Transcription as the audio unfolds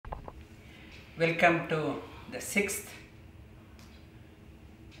Welcome to the 6th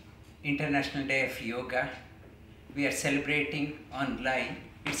International Day of Yoga. We are celebrating online.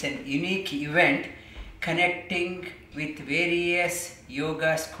 It's an unique event connecting with various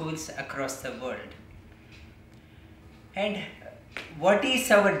yoga schools across the world. And what is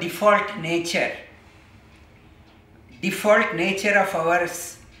our default nature? Default nature of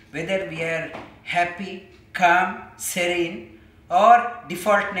ours, whether we are happy, calm, serene, or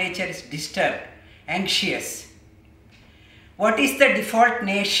default nature is disturbed, anxious. What is the default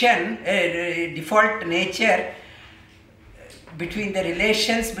nature between the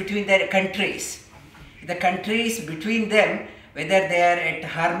relations between the countries? The countries between them, whether they are at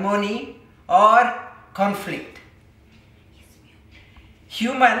harmony or conflict.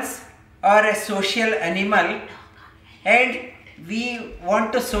 Humans are a social animal and we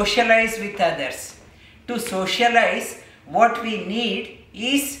want to socialize with others. To socialize, what we need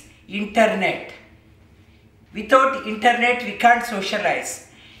is internet. Without internet, we can't socialize.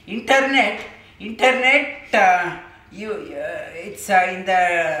 It's in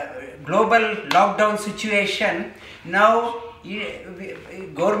the global lockdown situation. Now,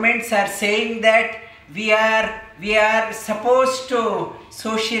 governments are saying that we are supposed to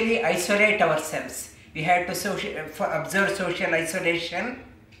socially isolate ourselves. We have to observe social isolation.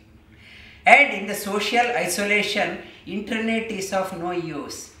 And in the social isolation, internet is of no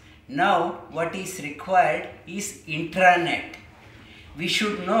use. Now, what is required is intranet. We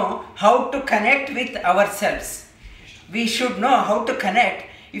should know how to connect with ourselves. We should know how to connect.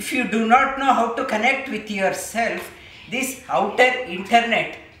 If you do not know how to connect with yourself, this outer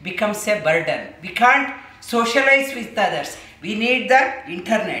internet becomes a burden. We can't socialize with others. We need the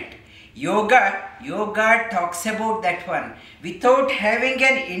internet. Yoga talks about that one. Without having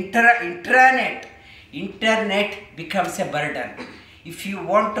an intranet, internet becomes a burden. If you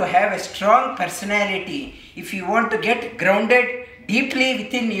want to have a strong personality, if you want to get grounded deeply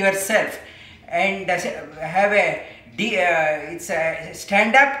within yourself and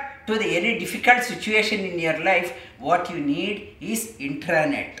stand up to any difficult situation in your life, what you need is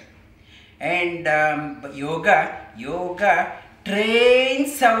intranet. And yoga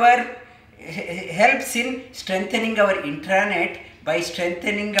helps in strengthening our intranet by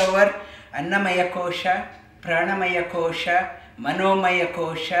strengthening our Annamaya Kosha, Pranamaya Kosha, Manomaya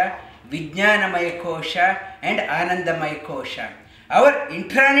Kosha, Vijnanamaya Kosha and Anandamaya Kosha. Our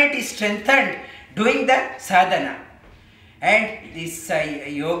intranet is strengthened doing the sadhana. And this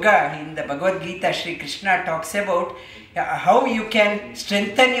yoga in the Bhagavad Gita, Sri Krishna talks about how you can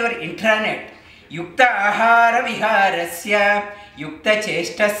strengthen your intranet. Yukta ahara viharasya, yukta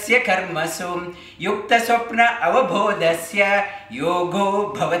cheshtasya karmasum, yukta swapna avabodhasya,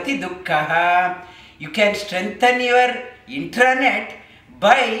 yogo bhavati dukkhaha. You can strengthen your intranet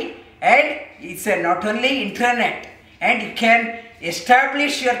and it's not only intranet, and you can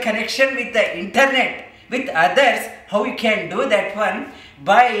establish your connection with the internet, with others. How you can do that one?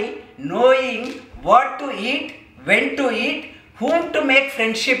 By knowing what to eat, when to eat, whom to make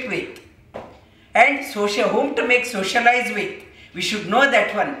friendship with, and whom to make socialize with. We should know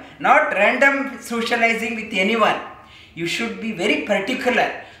that one. Not random socializing with anyone. You should be very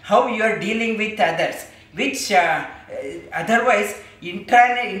particular how you are dealing with others, which otherwise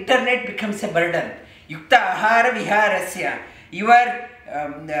internet becomes a burden. Yukta ahara viharasya. Your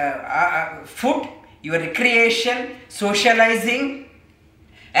food, your recreation, socializing,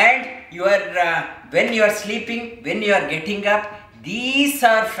 and when you are sleeping, when you are getting up, these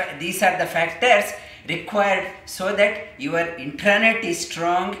are the factors required so that your intranet is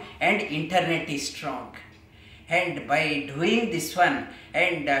strong and internet is strong. And by doing this one,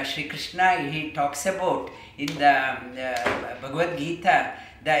 and Sri Krishna, he talks about in the Bhagavad Gita,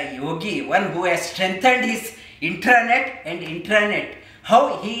 the yogi, one who has strengthened his intranet,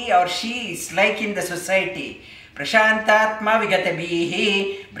 how he or she is like in the society. Prashantatma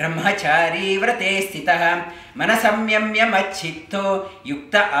vigatabihi brahmachari vrate stitaha manasamyamya machitto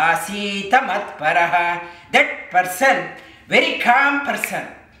yukta asita matparaha. That person, very calm person,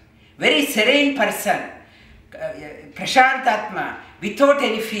 very serene person, Prashantatma, without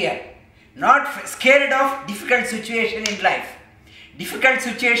any fear, not scared of difficult situation in life. Difficult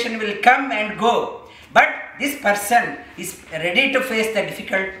situation will come and go, but this person is ready to face the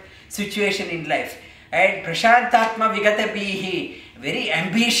difficult situation in life. And Prashantatma Vigatabihi, very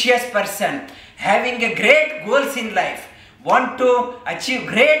ambitious person, having a great goals in life, want to achieve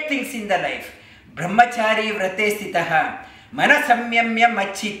great things in the life. Brahmachari Vrate Stitaha, Manasamyamya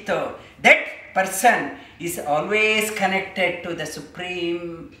Machitto. That person is always connected to the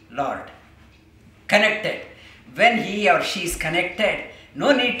Supreme Lord. Connected. When he or she is connected,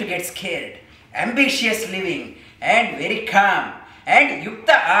 no need to get scared. ambitious living, and very calm. And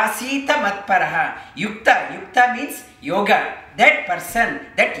yukta asita matparaha. Yukta means yoga. That person,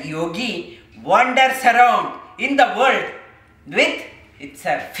 that yogi, wanders around in the world with, it's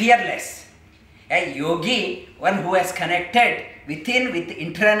a fearless. A yogi, one who has connected within with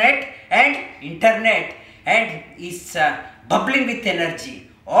intranet and internet and is bubbling with energy,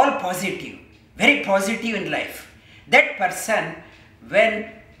 all positive, very positive in life. That person, when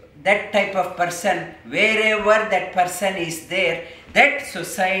that type of person, wherever that person is there, that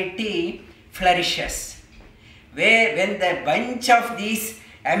society flourishes. When the bunch of these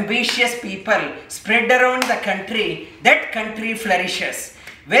ambitious people spread around the country, that country flourishes.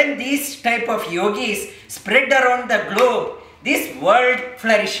 When these type of yogis spread around the globe, this world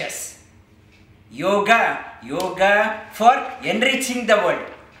flourishes. Yoga for enriching the world.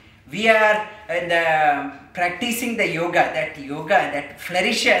 We are practicing the yoga that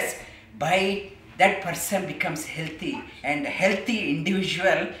flourishes by that person becomes healthy, and healthy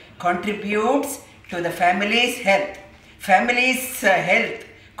individual contributes to the family's health. Family's health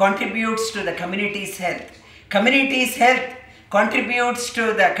contributes to the community's health. Community's health contributes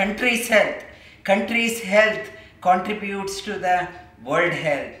to the country's health. Country's health contributes to the world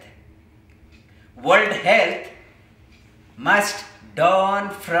health. World health must dawn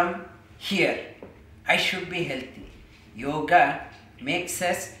from here. I should be healthy. Yoga makes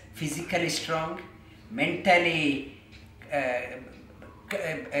us physically strong, mentally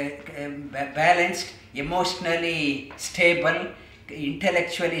balanced, emotionally stable,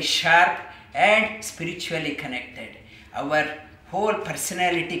 intellectually sharp, and spiritually connected. Our whole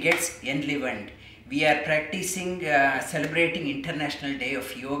personality gets enlivened. We are practicing, celebrating International Day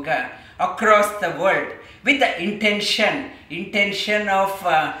of Yoga across the world with the intention of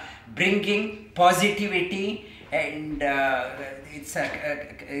bringing positivity, and it's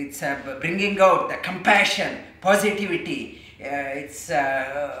bringing out the compassion, positivity. It's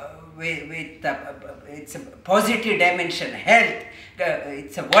a positive dimension, health.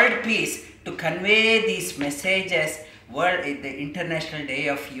 It's a world peace. To convey these messages, the International Day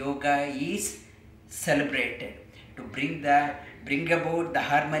of Yoga is celebrated to bring about the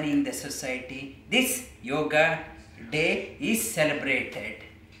harmony in the society. This Yoga Day is celebrated.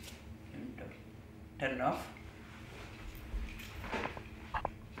 Turn off.